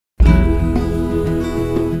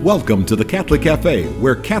Welcome to the Catholic Cafe,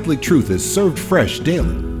 where Catholic truth is served fresh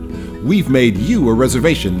daily. We've made you a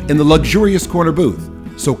reservation in the luxurious corner booth,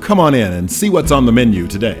 so come on in and see what's on the menu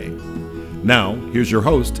today. Now, here's your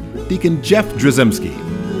host, Deacon Jeff Drzymski.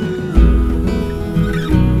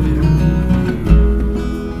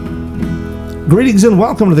 Greetings and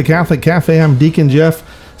welcome to the Catholic Cafe. I'm Deacon Jeff,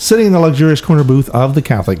 sitting in the luxurious corner booth of the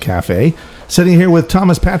Catholic Cafe, sitting here with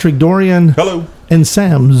Thomas Patrick Dorian. Hello. And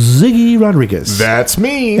Sam Ziggy Rodriguez. That's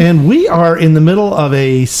me. And we are in the middle of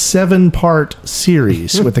a 7-part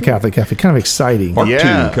series with the Catholic Cafe. Kind of exciting. Part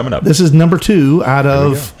 2 coming up. This is number 2 out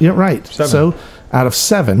of, yeah, right. 7. So out of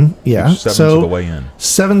 7, yeah. 7's so the way in.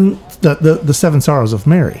 7, the 7 sorrows of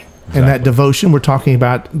Mary. Exactly. And that devotion, we're talking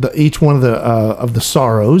about each one of the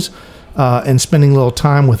sorrows. And spending a little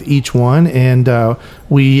time with each one, and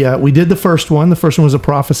we did the first one. The first one was a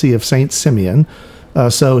prophecy of Saint Simeon.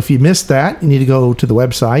 So if you missed that, you need to go to the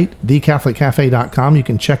website, thecatholiccafe.com. You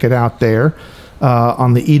can check it out there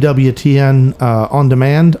on the EWTN On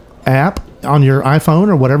Demand app on your iPhone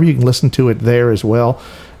or whatever. You can listen to it there as well.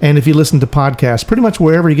 And if you listen to podcasts, pretty much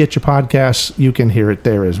wherever you get your podcasts, you can hear it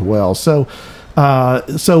there as well. So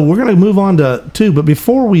we're going to move on to 2. But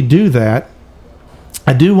before we do that,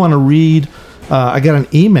 I do want to read. I got an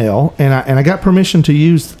email, and I got permission to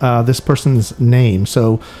use this person's name.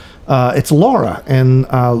 So it's Laura, and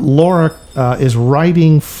Laura is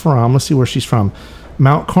writing from. Let's see where she's from.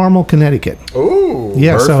 Mount Carmel, Connecticut. Oh,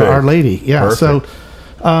 yeah. perfect. So Our Lady. Yeah. Perfect. So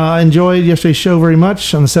I enjoyed yesterday's show very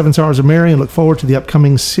much on the 7 Sorrows of Mary, and look forward to the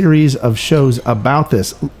upcoming series of shows about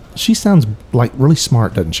this. She sounds like really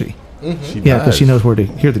smart, doesn't she? Mm-hmm. Yeah, because she knows where to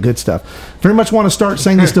hear the good stuff. Very much want to start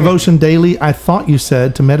saying this devotion daily. I thought you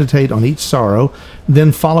said to meditate on each sorrow,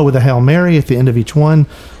 then follow with a Hail Mary at the end of each one.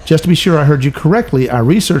 Just to be sure I heard you correctly, I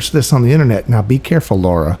researched this on the internet. Now be careful,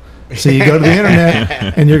 Laura. So you go to the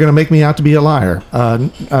internet and you're going to make me out to be a liar.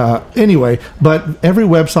 Anyway, but every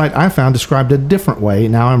website I found described a different way.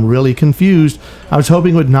 Now I'm really confused. I was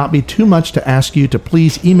hoping it would not be too much to ask you to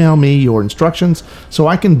please email me your instructions so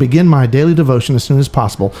I can begin my daily devotion as soon as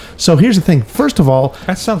possible. So here's the thing. First of all...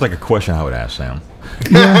 That sounds like a question I would ask, Sam.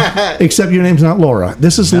 Yeah, except your name's not Laura.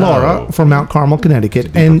 This is Laura from Mount Carmel, Connecticut.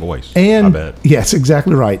 It's a deeper voice, I bet. Yes,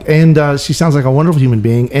 exactly right. And she sounds like a wonderful human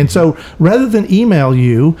being. And so rather than email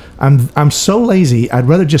you, I'm so lazy, I'd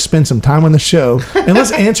rather just spend some time on the show and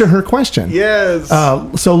let's answer her question. Yes.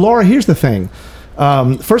 So Laura, here's the thing.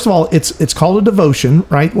 First of all, it's called a devotion,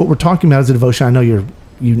 right? What we're talking about is a devotion. I know you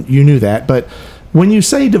knew that, but when you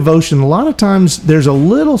say devotion, a lot of times there's a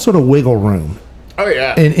little sort of wiggle room. Oh,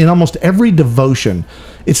 yeah. In almost every devotion,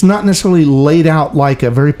 it's not necessarily laid out like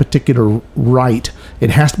a very particular rite.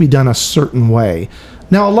 It has to be done a certain way.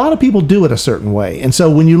 Now, a lot of people do it a certain way, and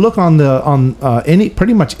so when you look on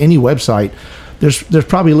pretty much any website, there's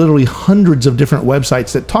probably literally hundreds of different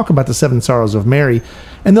websites that talk about the 7 Sorrows of Mary,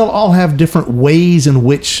 and they'll all have different ways in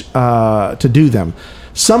which to do them.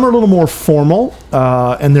 Some are a little more formal,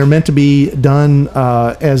 and they're meant to be done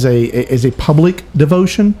as a public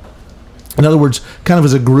devotion. In other words, kind of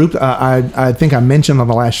as a group. I think I mentioned on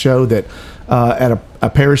the last show that at a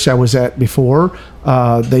parish I was at before,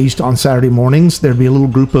 they used to, on Saturday mornings, there'd be a little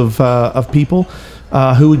group of people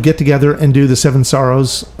who would get together and do the 7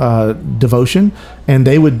 Sorrows devotion, and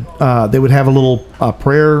they would have a little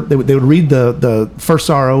prayer. They would read the first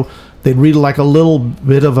sorrow. They'd read like a little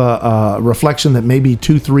bit of a reflection that maybe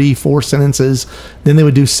 2, 3, 4 sentences. Then they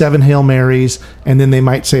would do 7 Hail Marys, and then they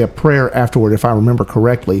might say a prayer afterward, if I remember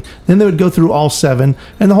correctly. Then they would go through all 7,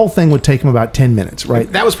 and the whole thing would take them about 10 minutes,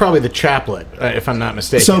 right? That was probably the chaplet, if I'm not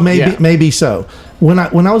mistaken. So maybe so. When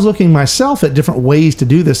I was looking myself at different ways to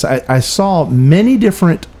do this, I saw many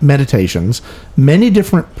different meditations, many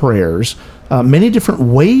different prayers, many different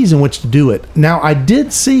ways in which to do it. Now, I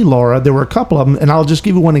did see, Laura, there were a couple of them, and I'll just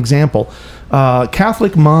give you one example.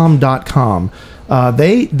 CatholicMom.com.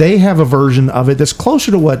 They have a version of it that's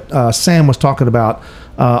closer to what Sam was talking about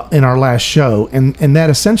in our last show, and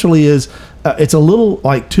that essentially is it's a little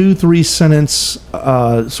like 2-3 sentence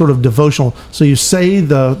sort of devotional. So you say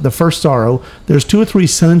the first sorrow. There's 2 or 3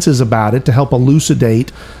 sentences about it to help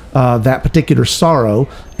elucidate that particular sorrow,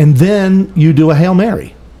 and then you do a Hail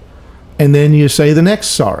Mary. And then you say the next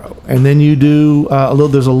sorrow, and then you do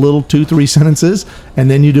there's a little 2-3 sentences,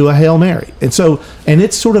 and then you do a Hail Mary. And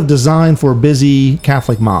it's sort of designed for busy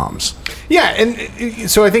Catholic moms. Yeah, and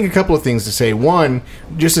so I think a couple of things to say. One,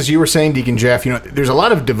 just as you were saying, Deacon Jeff, there's a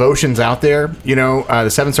lot of devotions out there. The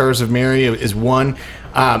 7 Sorrows of Mary is one.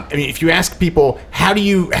 I mean, if you ask people, how do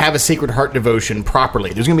you have a Sacred Heart devotion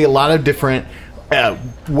properly? There's going to be a lot of different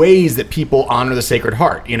ways that people honor the Sacred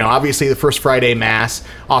Heart. You know, obviously the First Friday Mass,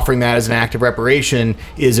 offering that as an act of reparation,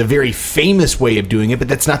 is a very famous way of doing it, but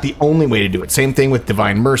that's not the only way to do it. Same thing with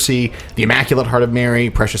Divine Mercy, the Immaculate Heart of Mary,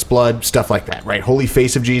 Precious Blood, stuff like that, right? Holy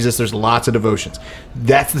Face of Jesus, there's lots of devotions.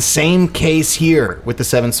 That's the same case here with the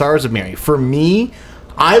Seven Sorrows of Mary. For me,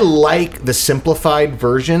 I like the simplified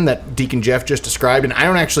version that Deacon Jeff just described, and I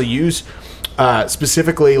don't actually use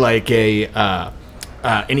specifically like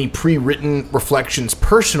any pre-written reflections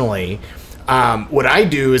personally. What I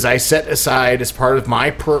do is I set aside, as part of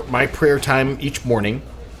my prayer time each morning,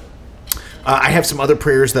 I have some other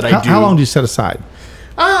prayers that I do. How long do you set aside?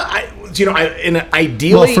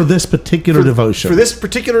 Ideally, for this particular devotion. For this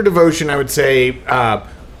particular devotion, I would say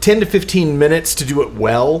 10 to 15 minutes to do it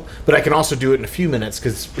well, but I can also do it in a few minutes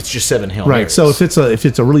because it's just 7 Hail Marys. Right. So if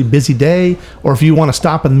it's a really busy day, or if you want to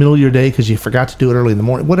stop in the middle of your day because you forgot to do it early in the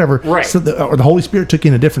morning, whatever. Right. So or the Holy Spirit took you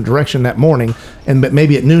in a different direction that morning, but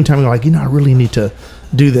maybe at noontime you're like, I really need to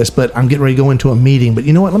do this, but I'm getting ready to go into a meeting. But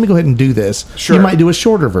you know what? Let me go ahead and do this. Sure. You might do a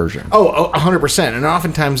shorter version. Oh, 100%. And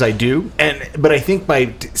oftentimes I do. But I think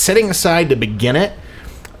by setting aside to begin it,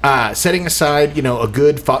 setting aside, a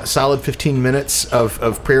good solid 15 minutes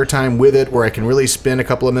of prayer time with it, where I can really spend a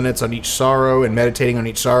couple of minutes on each sorrow and meditating on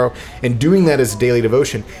each sorrow, and doing that as a daily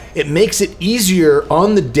devotion, it makes it easier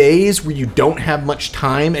on the days where you don't have much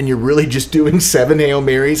time and you're really just doing 7 Hail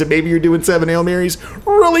Marys, and maybe you're doing 7 Hail Marys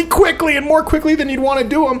really quickly and more quickly than you'd want to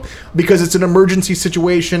do them because it's an emergency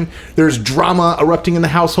situation. There's drama erupting in the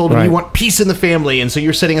household, and you want peace in the family, and so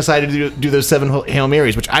you're setting aside to do those 7 Hail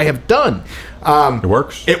Marys, which I have done. It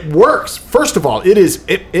works. It works. First of all, it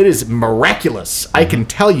is miraculous. I can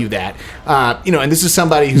tell you that. And this is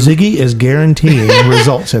somebody who Ziggy is guaranteeing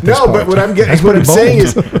results at this point. No, but what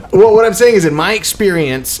I'm saying is in my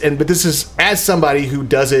experience, but this is as somebody who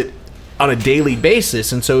does it on a daily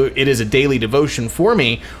basis, and so it is a daily devotion for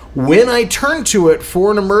me. When I turn to it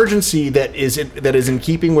for an emergency that is in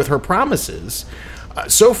keeping with her promises,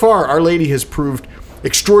 so far Our Lady has proved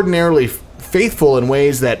extraordinarily faithful in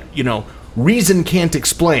ways that reason can't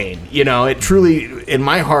explain. It truly, in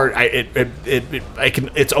my heart,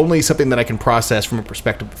 it's only something that I can process from a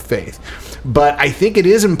perspective of faith. But I think it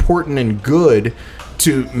is important and good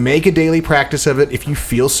to make a daily practice of it if you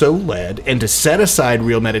feel so led, and to set aside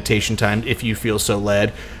real meditation time if you feel so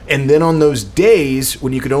led. And then on those days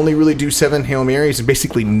when you could only really do 7 Hail Marys and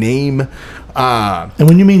basically name... and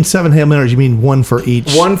when you mean 7 Hail Marys, you mean one for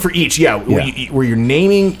each? One for each, yeah. Where you're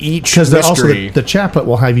naming each mystery. Because also the chaplet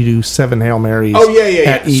will have you do 7 Hail Marys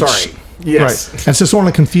at each. Sorry. Yes. Right. And so I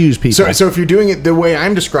want to confuse people. So if you're doing it the way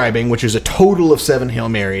I'm describing, which is a total of 7 Hail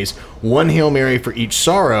Marys, 1 Hail Mary for each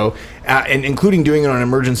sorrow, and including doing it on an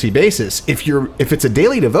emergency basis, if it's a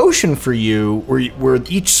daily devotion for you, where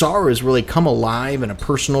each sorrow has really come alive in a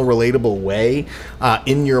personal, relatable way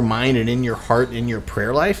in your mind and in your heart, in your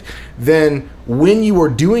prayer life, then when you are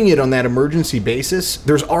doing it on that emergency basis,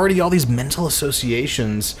 there's already all these mental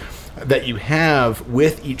associations that you have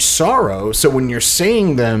with each sorrow. So when you're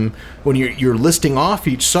saying them, when you're listing off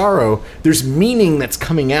each sorrow, there's meaning that's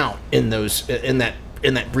coming out in that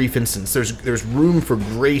brief instance. There's room for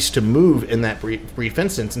grace to move in that brief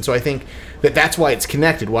instance. And so I think that's why it's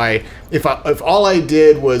connected. Why if all I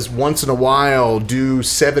did was once in a while do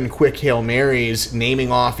 7 quick Hail Marys,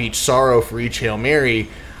 naming off each sorrow for each Hail Mary,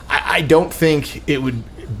 I don't think it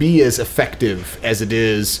would be as effective as it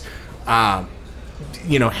is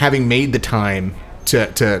having made the time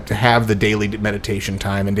to have the daily meditation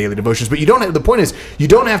time and daily devotions. But the point is, you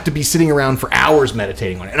don't have to be sitting around for hours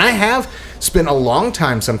meditating on it. And I have spent a long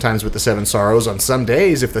time sometimes with the 7 Sorrows on some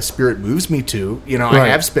days, if the Spirit moves me to. I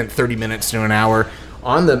have spent 30 minutes to an hour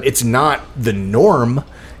on them. It's not the norm,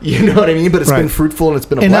 you know what I mean? But it's been fruitful, and it's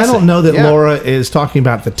been a blessing. And I don't know that Laura is talking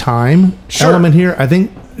about the time element here. I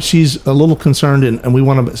think she's a little concerned, and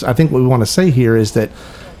I think what we want to say here is that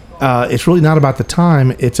it's really not about the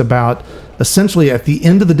time. It's about, essentially, at the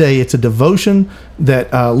end of the day, it's a devotion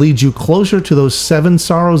that leads you closer to those 7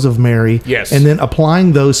 Sorrows of Mary. Yes. And then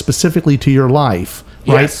applying those specifically to your life.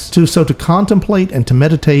 Right? Yes. To contemplate and to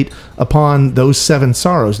meditate upon those 7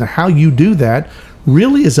 sorrows. Now, how you do that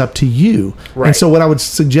really is up to you. Right. And so what I would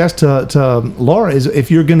suggest to Laura is,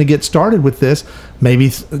 if you're going to get started with this,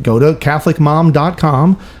 maybe go to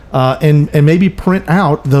CatholicMom.com and maybe print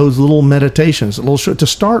out those little meditations, to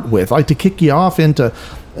start with, like to kick you off into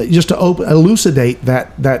just to elucidate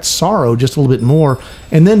that sorrow just a little bit more,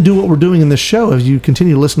 and then do what we're doing in this show. As you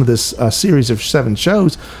continue to listen to this series of 7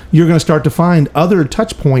 shows, you're going to start to find other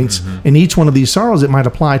touch points in each one of these sorrows that might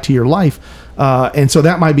apply to your life. And so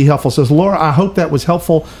that might be helpful. So Laura, I hope that was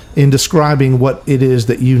helpful in describing what it is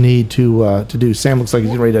that you need to do. Sam looks like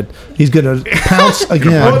he's going to pounce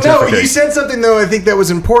again. Well, no, you said something though I think that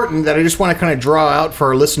was important that I just want to kind of draw out for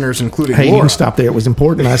our listeners, including Hey, Laura. you can stop there. It was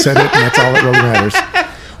important. I said it, and that's all that really matters.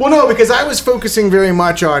 Well, no, because I was focusing very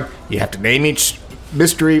much on you have to name each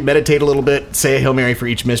mystery, meditate a little bit, say a Hail Mary for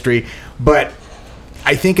each mystery, but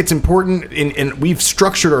I think it's important, and we've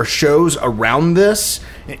structured our shows around this.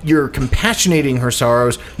 You're compassionating her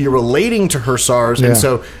sorrows, you're relating to her sorrows, and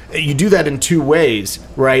so you do that in 2 ways,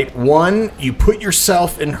 right? One, you put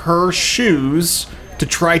yourself in her shoes to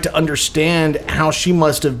try to understand how she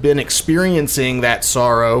must have been experiencing that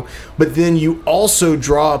sorrow, but then you also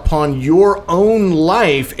draw upon your own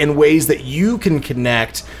life in ways that you can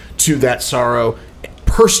connect to that sorrow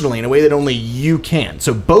personally in a way that only you can.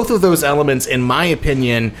 So both of those elements, in my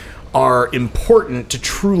opinion, are important to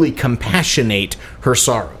truly compassionate her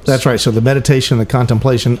sorrows. That's right. So the meditation, the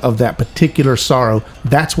contemplation of that particular sorrow,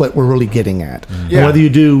 that's what we're really getting at. And whether you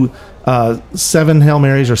do 7 Hail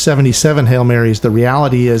Marys or 77 Hail Marys, the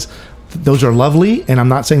reality is those are lovely, and I'm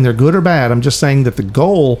not saying they're good or bad. I'm just saying that the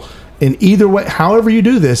goal in either way, however you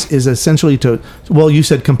do this, is essentially you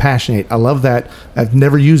said compassionate. I love that. I've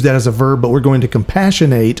never used that as a verb, but we're going to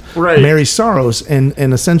compassionate Mary's sorrows and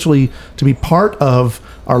essentially to be part of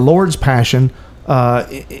our Lord's passion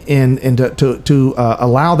and to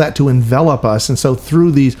allow that to envelop us. And so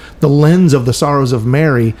through the lens of the sorrows of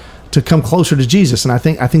Mary, to come closer to Jesus. And I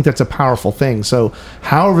think that's a powerful thing. So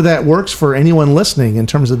however that works for anyone listening in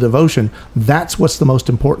terms of devotion, that's what's the most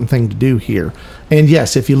important thing to do here. And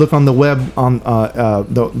yes, if you look on the web, on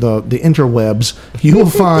the interwebs, you will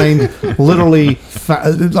find literally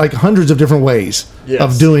like hundreds of different ways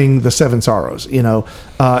of doing the 7 sorrows,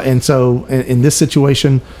 and so in this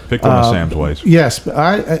situation, pick one of Sam's ways. Yes.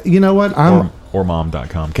 You know what? Or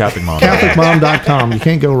mom.com, CatholicMom. CatholicMom.com. You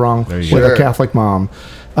can't go wrong with a Catholic mom.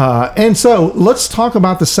 And so let's talk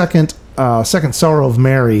about the second sorrow of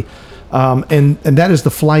Mary, and that is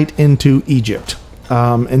the flight into Egypt.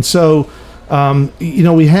 And so,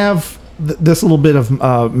 we have this little bit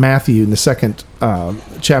of Matthew in the second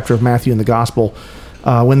chapter of Matthew in the Gospel.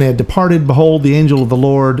 When they had departed, behold, the angel of the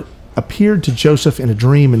Lord appeared to Joseph in a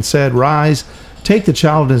dream and said, "Rise, take the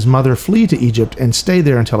child and his mother, flee to Egypt, and stay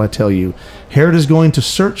there until I tell you. Herod is going to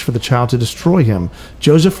search for the child to destroy him."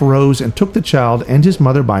 Joseph rose and took the child and his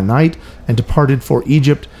mother by night and departed for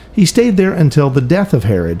Egypt. He stayed there until the death of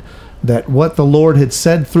Herod, that what the Lord had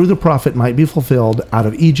said through the prophet might be fulfilled, "Out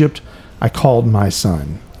of Egypt I called my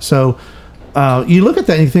son." So you look at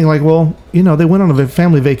that and you think like, well, they went on a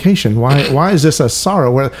family vacation. Why is this a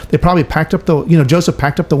sorrow? Where they probably packed up Joseph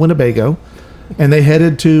packed up the Winnebago, and they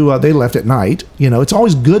headed to, they left at night. It's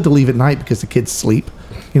always good to leave at night because the kids sleep.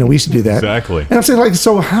 We used to do that. Exactly. And I'm saying,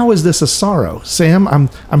 so how is this a sorrow? Sam,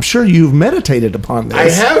 I'm sure you've meditated upon this. I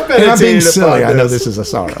have meditated and I'm being silly. upon this. I know this is a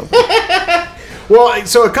sorrow. Well,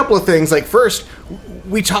 so a couple of things. Like first,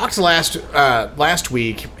 we talked last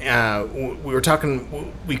week.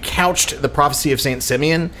 We couched the prophecy of Saint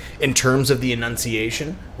Simeon in terms of the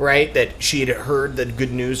Annunciation, right? That she had heard the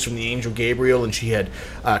good news from the angel Gabriel, and she had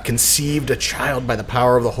conceived a child by the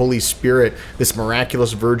power of the Holy Spirit, this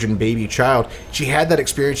miraculous virgin baby child. She had that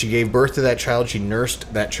experience. She gave birth to that child. She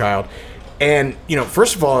nursed that child. And,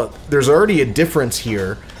 first of all, there's already a difference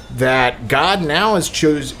here that God now is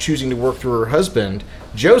choosing to work through her husband,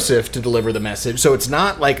 Joseph, to deliver the message. So it's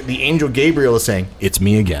not like the angel Gabriel is saying, "It's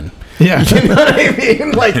me again." Yeah. You know what I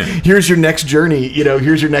mean? Like, here's your next journey,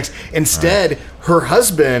 here's your next. Instead, her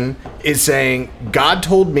husband is saying, "God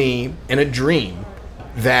told me in a dream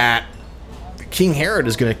that King Herod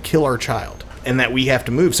is going to kill our child and that we have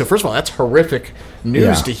to move." So first of all, that's horrific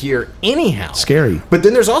news to hear anyhow. Scary. But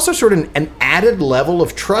then there's also sort of an added level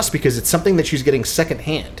of trust because it's something that she's getting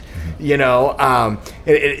secondhand.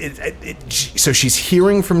 So she's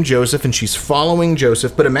hearing from Joseph and she's following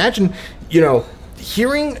Joseph. But imagine,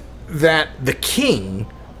 hearing that the king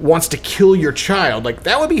wants to kill your child. Like,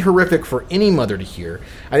 that would be horrific for any mother to hear.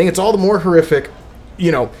 I think it's all the more horrific.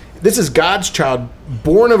 This is God's child,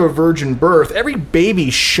 born of a virgin birth. Every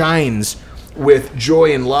baby shines with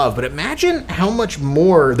joy and love, but imagine how much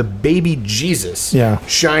more the baby Jesus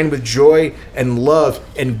shined with joy and love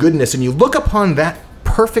and goodness. And you look upon that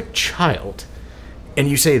perfect child and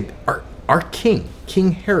you say, our King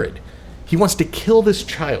Herod, he wants to kill this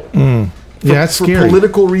child that's for scary.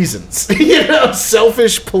 Political reasons.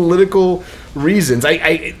 Selfish political reasons.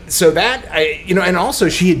 And also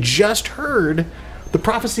she had just heard the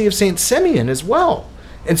prophecy of Saint Simeon as well,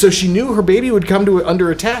 and so she knew her baby would come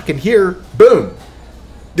under attack. And here, boom,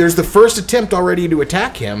 there's the first attempt already to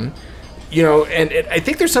attack him. And I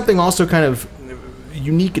think there's something also kind of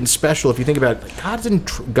unique and special if you think about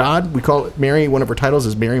it. God, we call Mary, one of her titles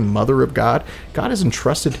is Mary, Mother of God. God has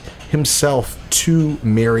entrusted himself to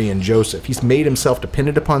Mary and Joseph. He's made himself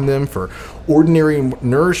dependent upon them for ordinary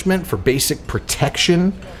nourishment, for basic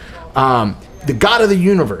protection. The God of the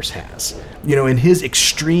universe has, in his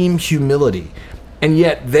extreme humility. And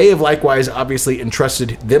yet they have likewise obviously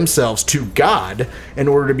entrusted themselves to God in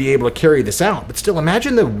order to be able to carry this out. But still,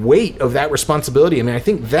 imagine the weight of that responsibility. I mean, I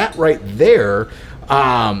think that right there,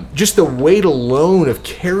 just the weight alone of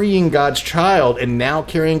carrying God's child, and now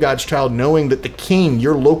carrying God's child knowing that the king,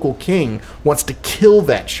 your local king, wants to kill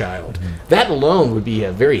that child. That alone would be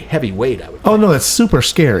a very heavy weight, I would think. Oh, no, that's super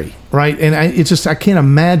scary, right? And I can't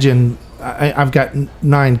imagine. I've got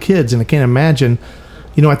 9 kids, and I can't imagine...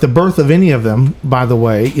 at the birth of any of them, by the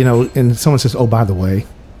way, and someone says, oh, by the way,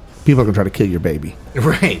 people are going to try to kill your baby.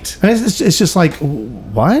 Right. And it's just like,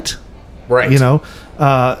 what? Right. And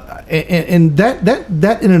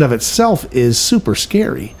that in and of itself is super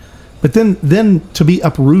scary. But then to be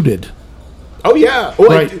uprooted. Oh, yeah. Well,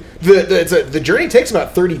 right. The journey takes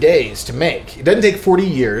about 30 days to make. It doesn't take 40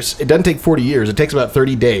 years. It takes about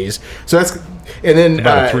 30 days. So that's... And then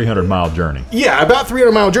about a 300-mile journey. Yeah, about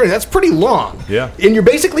 300-mile journey. That's pretty long. Yeah. And you're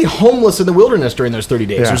basically homeless in the wilderness during those 30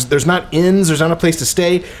 days. Yeah. There's not inns. There's not a place to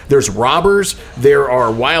stay. There's robbers. There are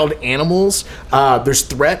wild animals. There's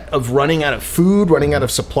threat of running out of food, running out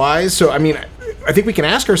of supplies. So, I mean, I think we can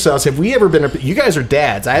ask ourselves, have we ever been... You guys are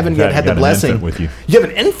dads. I haven't yet had the blessing. An infant with you. You have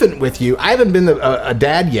an infant with you. I haven't been a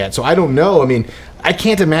dad yet, so I don't know. I mean... I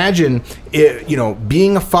can't imagine,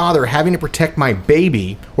 being a father having to protect my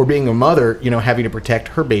baby, or being a mother, having to protect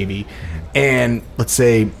her baby, and let's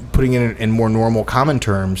say putting it in more normal, common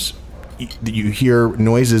terms, you hear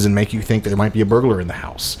noises and make you think that there might be a burglar in the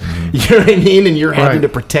house. Mm-hmm. You know what I mean? And you're having to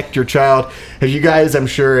protect your child. Have you guys, I'm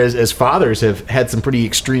sure, as fathers, have had some pretty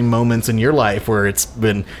extreme moments in your life where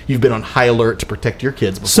you've been on high alert to protect your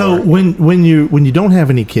kids before? So when you don't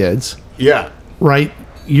have any kids, yeah, right?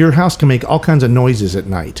 Your house can make all kinds of noises at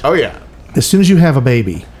night. Oh, yeah. As soon as you have a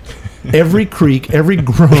baby, every creak, every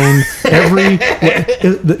groan,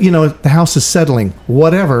 the house is settling.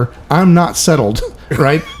 Whatever, I'm not settled,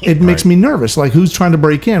 right? It makes me nervous. Like, who's trying to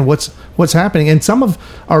break in? What's happening? And some of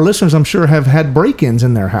our listeners, I'm sure, have had break-ins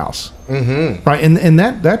in their house, right? And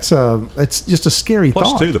that's it's just a scary thought.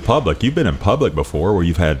 Plus, too, the public. You've been in public before where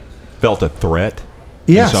you've felt a threat.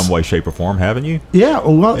 Yes. In some way, shape, or form, haven't you? Yeah.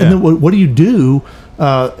 Well, and then what do you do?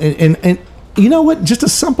 And you know what? Just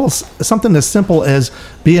something as simple as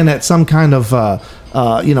being at some kind of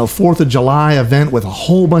 4th of July event with a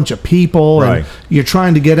whole bunch of people, and you're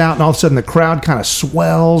trying to get out, and all of a sudden the crowd kind of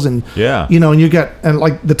swells, and and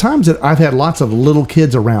like the times that I've had lots of little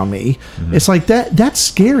kids around me, it's like that's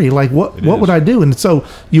scary. Like what would I do? And so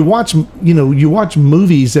you watch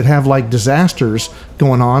movies that have like disasters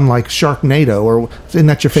going on, like Sharknado, or isn't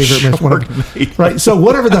that your favorite one? Right. So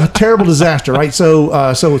whatever the terrible disaster, right?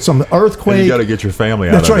 So some earthquake. And you got to get your family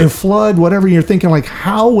out. That's right. A flood, whatever. You're thinking like,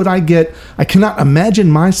 how would I cannot imagine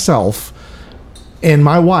myself and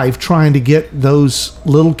my wife trying to get those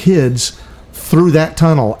little kids through that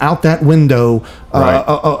tunnel, out that window,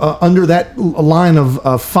 under that line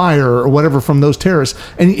of fire or whatever from those terrorists,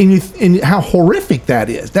 and how horrific that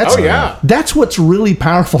is. That's what's really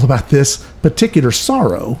powerful about this particular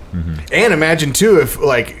sorrow. Mm-hmm. And imagine too if,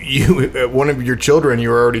 like, one of your children, you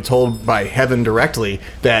were already told by heaven directly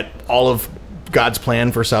that all of God's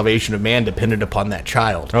plan for salvation of man depended upon that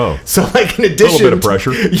child. Oh, so like in addition, a little bit of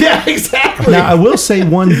pressure. Yeah, exactly. Now I will say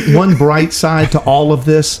one bright side to all of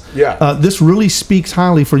this. Yeah, this really speaks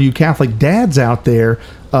highly for you Catholic dads out there.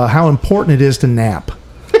 How important it is to nap.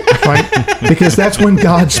 Right? Because that's when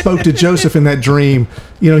God spoke to Joseph in that dream.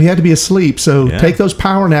 He had to be asleep. So take those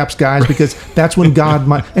power naps, guys, because that's when God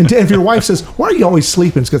might. And if your wife says, "Why are you always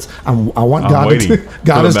sleeping?" It's because I want God to.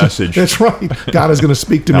 God is message. That's right. God is going to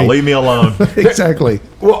speak to me. Now leave me alone. Exactly.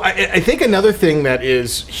 Well, I think another thing that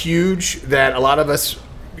is huge that a lot of us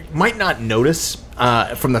might not notice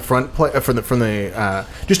from the front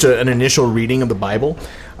just an initial reading of the Bible.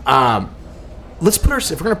 If we're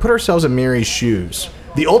going to put ourselves in Mary's shoes.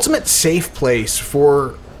 The ultimate safe place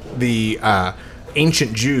for the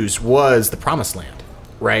ancient Jews was the Promised Land,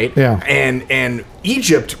 right? Yeah. And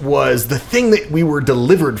Egypt was the thing that we were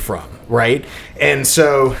delivered from, right? And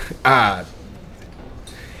so as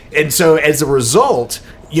a result,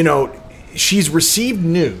 she's received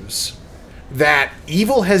news that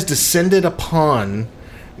evil has descended upon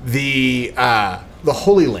the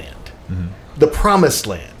Holy Land, the Promised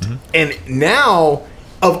Land, and now,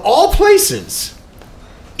 of all places,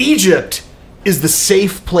 Egypt is the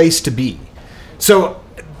safe place to be. So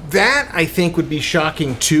that, I think, would be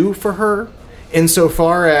shocking too for her,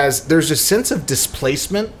 insofar as there's a sense of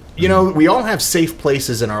displacement. You know, we all have safe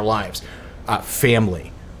places in our lives.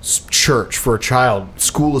 Family, church for a child,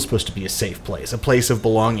 school is supposed to be a safe place, a place of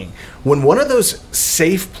belonging. When one of those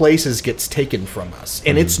safe places gets taken from us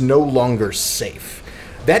and it's no longer safe,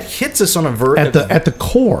 that hits us on a at the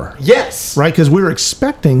core. Yes. Right? Because we're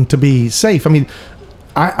expecting to be safe. I mean,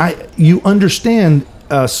 you understand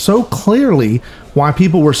so clearly why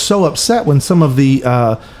people were so upset when some of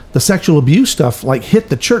the sexual abuse stuff like hit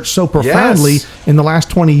the church so profoundly in the last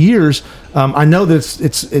 20 years. I know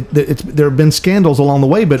that there have been scandals along the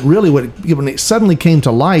way, but really when it suddenly came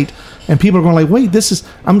to light and people are going like, wait,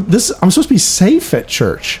 I'm supposed to be safe at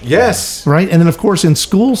church. Yes. Right. And then of course in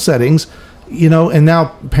school settings, you know, and now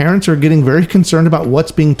parents are getting very concerned about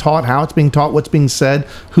what's being taught, how it's being taught, what's being said,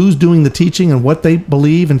 who's doing the teaching and what they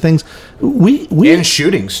believe and things. And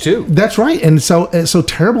shootings too. That's right. And so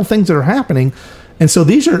terrible things that are happening. And so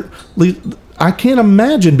I can't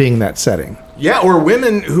imagine being in that setting. Yeah, or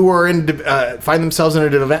women who are find themselves in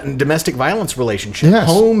a domestic violence relationship. Yes.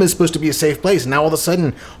 Home is supposed to be a safe place. Now all of a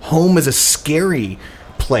sudden, home is a scary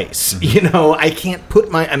place. You know, I can't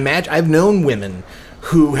I've known women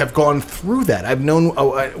who have gone through that. I've known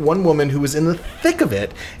one woman who was in the thick of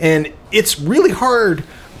it, and it's really hard,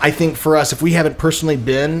 I think, for us, if we haven't personally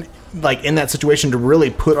been like in that situation, to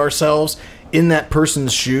really put ourselves in that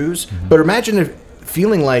person's shoes. But imagine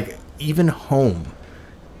feeling like even home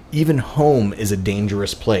is a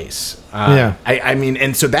dangerous place. I mean,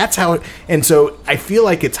 and so that's how and so I feel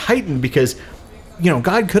like it's heightened because, you know,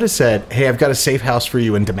 God could have said, hey, I've got a safe house for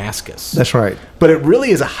you in Damascus. That's right. But it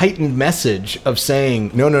really is a heightened message of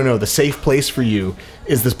saying, no, the safe place for you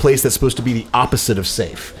is this place that's supposed to be the opposite of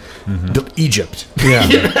safe. Egypt. Yeah.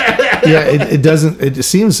 Yeah, it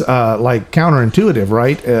seems like counterintuitive,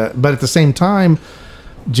 right? But at the same time,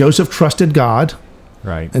 Joseph trusted God.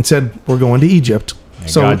 Right. And said, we're going to Egypt. And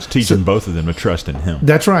so God's teaching both of them to trust in him.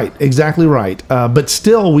 That's right. Exactly right. But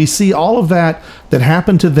still, we see all of that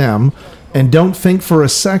happened to them and don't think for a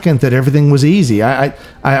second that everything was easy. I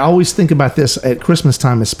always think about this at Christmas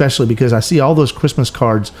time, especially because I see all those Christmas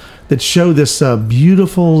cards that show this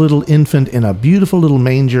beautiful little infant in a beautiful little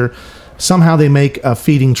manger. Somehow they make a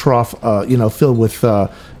feeding trough, filled with,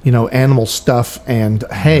 animal stuff and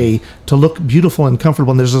hay to look beautiful and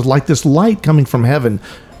comfortable. And there's like this light coming from heaven,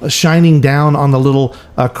 shining down on the little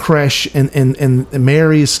creche, and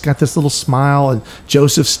Mary's got this little smile, and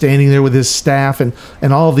Joseph's standing there with his staff, and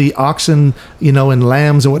all the oxen, and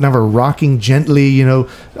lambs and whatever rocking gently,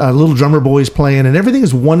 little drummer boys playing, and everything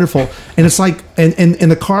is wonderful. And it's like,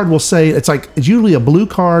 and the card will say, it's usually a blue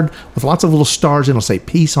card with lots of little stars, and it'll say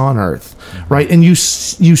peace on earth, right? And you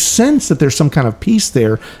sense that there's some kind of peace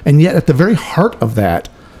there, and yet at the very heart of that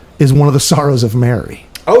is one of the sorrows of Mary.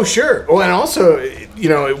 Oh, sure. Well, and also,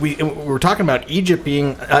 we were talking about Egypt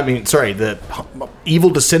the evil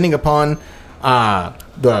descending upon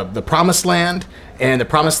the Promised Land, and the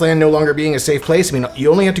Promised Land no longer being a safe place. I mean,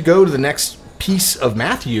 you only have to go to the next piece of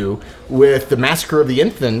Matthew with the massacre of the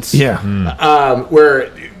infants. Yeah.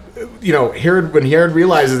 Where, when Herod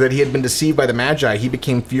realizes that he had been deceived by the Magi, he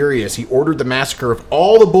became furious. He ordered the massacre of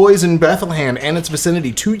all the boys in Bethlehem and its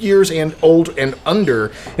vicinity, 2 years and old and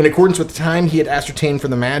under, in accordance with the time he had ascertained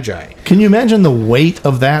from the Magi. Can you imagine the weight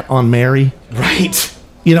of that on Mary? Right.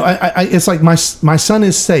 It's like my son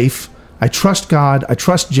is safe. I trust God. I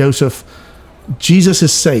trust Joseph. Jesus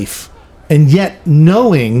is safe. And yet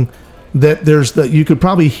knowing that you could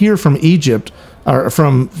probably hear from Egypt, or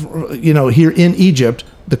from, here in Egypt,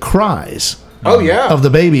 the cries of the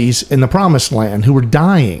babies in the Promised Land who were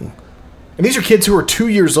dying. And these are kids who are 2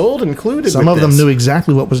 years old included. Some of them knew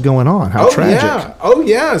exactly what was going on. How tragic. Yeah. Oh,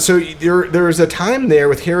 yeah. So there was a time there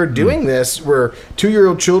with Herod doing this where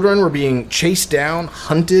 2-year-old children were being chased down,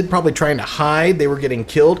 hunted, probably trying to hide. They were getting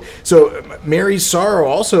killed. So Mary's sorrow,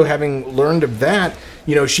 also having learned of that,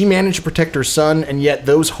 she managed to protect her son, and yet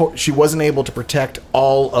she wasn't able to protect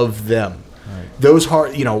all of them.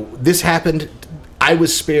 Right. This happened. I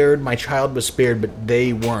was spared, my child was spared, but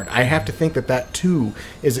they weren't. I have to think that too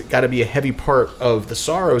is got to be a heavy part of the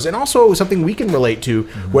sorrows, and also something we can relate to,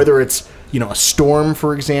 whether it's a storm,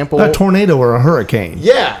 for example, a tornado or a hurricane.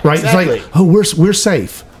 Yeah, right. Exactly. It's like, we're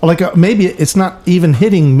safe. Like maybe it's not even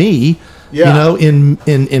hitting me. Yeah. In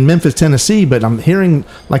Memphis, Tennessee, but I'm hearing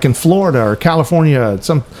like in Florida or California,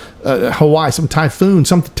 some Hawaii, some typhoon,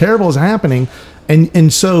 something terrible is happening,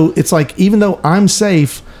 And so it's like, even though I'm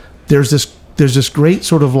safe, there's this great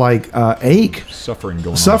sort of like ache, suffering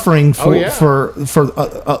for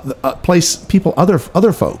place people,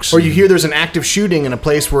 other folks. Or you hear there's an active shooting in a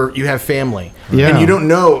place where you have family, Yeah. and you don't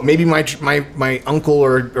know. Maybe my uncle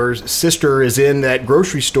or sister is in that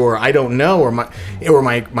grocery store. I don't know, or my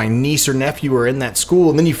niece or nephew are in that school,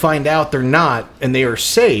 and then you find out they're not, and they are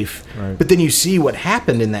safe. Right. But then you see what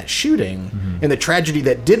happened in that shooting and the tragedy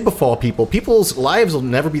that did befall people. People's lives will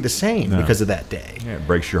never be the same because of that day. Yeah, it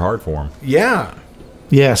breaks your heart for them. Yeah.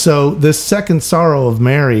 Yeah, so this second sorrow of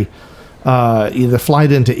Mary, the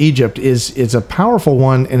flight into Egypt, is a powerful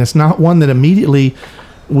one, and it's not one that immediately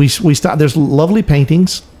we stop. There's lovely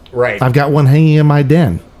paintings. Right. I've got one hanging in my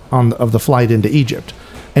den of the flight into Egypt,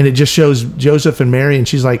 and it just shows Joseph and Mary, and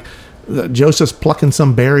she's like, Joseph's plucking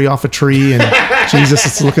some berry off a tree, and Jesus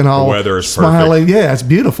is looking all The weather is smiling. perfect. Yeah, it's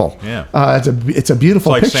beautiful. Yeah. It's a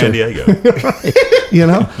beautiful It's like picture. San Diego. You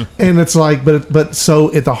know, and it's like, but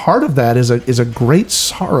so at the heart of that is a great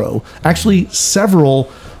sorrow. Actually,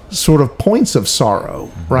 several sort of points of sorrow,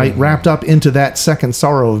 right, wrapped up into that second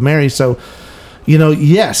sorrow of Mary. So, you know,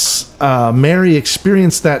 yes, Mary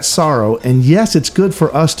experienced that sorrow, and yes, it's good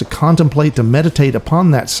for us to contemplate, to meditate upon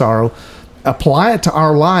that sorrow, apply it to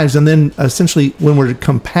our lives, and then essentially when we're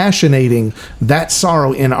compassionating that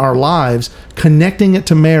sorrow in our lives, connecting it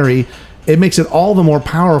to Mary, it makes it all the more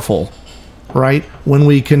powerful, right? When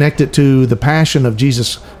we connect it to the passion of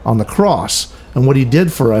Jesus on the cross and what he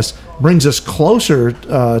did for us, brings us closer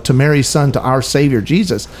to Mary's son, to our Savior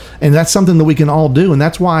Jesus. And that's something that we can all do. And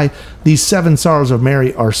that's why these 7 sorrows of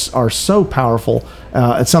Mary are so powerful.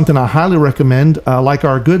 It's something I highly recommend. Like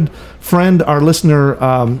our good friend, our listener,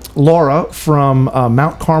 Laura from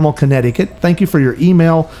Mount Carmel, Connecticut. Thank you for your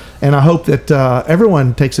email. And I hope that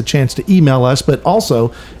everyone takes a chance to email us, but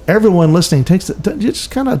also everyone listening just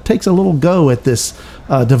kind of takes a little go at this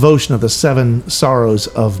devotion of the 7 sorrows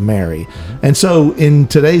of Mary. And so in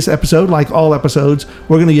today's episode, like all episodes,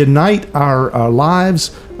 we're going to unite our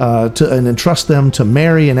lives and entrust them to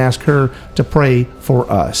Mary and ask her to pray for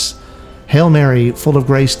us. Hail Mary, full of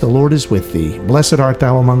grace, the Lord is with thee. Blessed art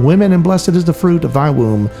thou among women, and blessed is the fruit of thy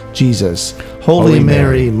womb, Jesus. Holy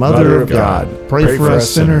Mary, Mother of God, pray for us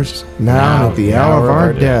sinners, now and at the hour of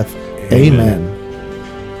our death. Amen.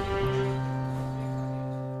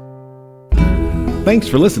 Thanks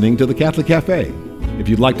for listening to the Catholic Cafe. If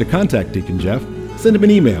you'd like to contact Deacon Jeff, send him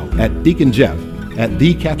an email at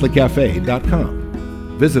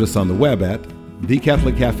deaconjeff@thecatholiccafe.com. Visit us on the web at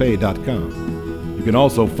thecatholiccafe.com. You can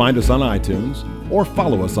also find us on iTunes or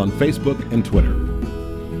follow us on Facebook and Twitter.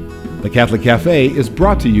 The Catholic Cafe is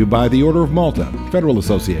brought to you by the Order of Malta Federal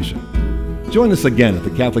Association. Join us again at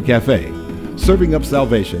the Catholic Cafe, serving up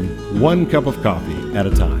salvation one cup of coffee at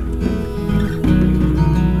a time.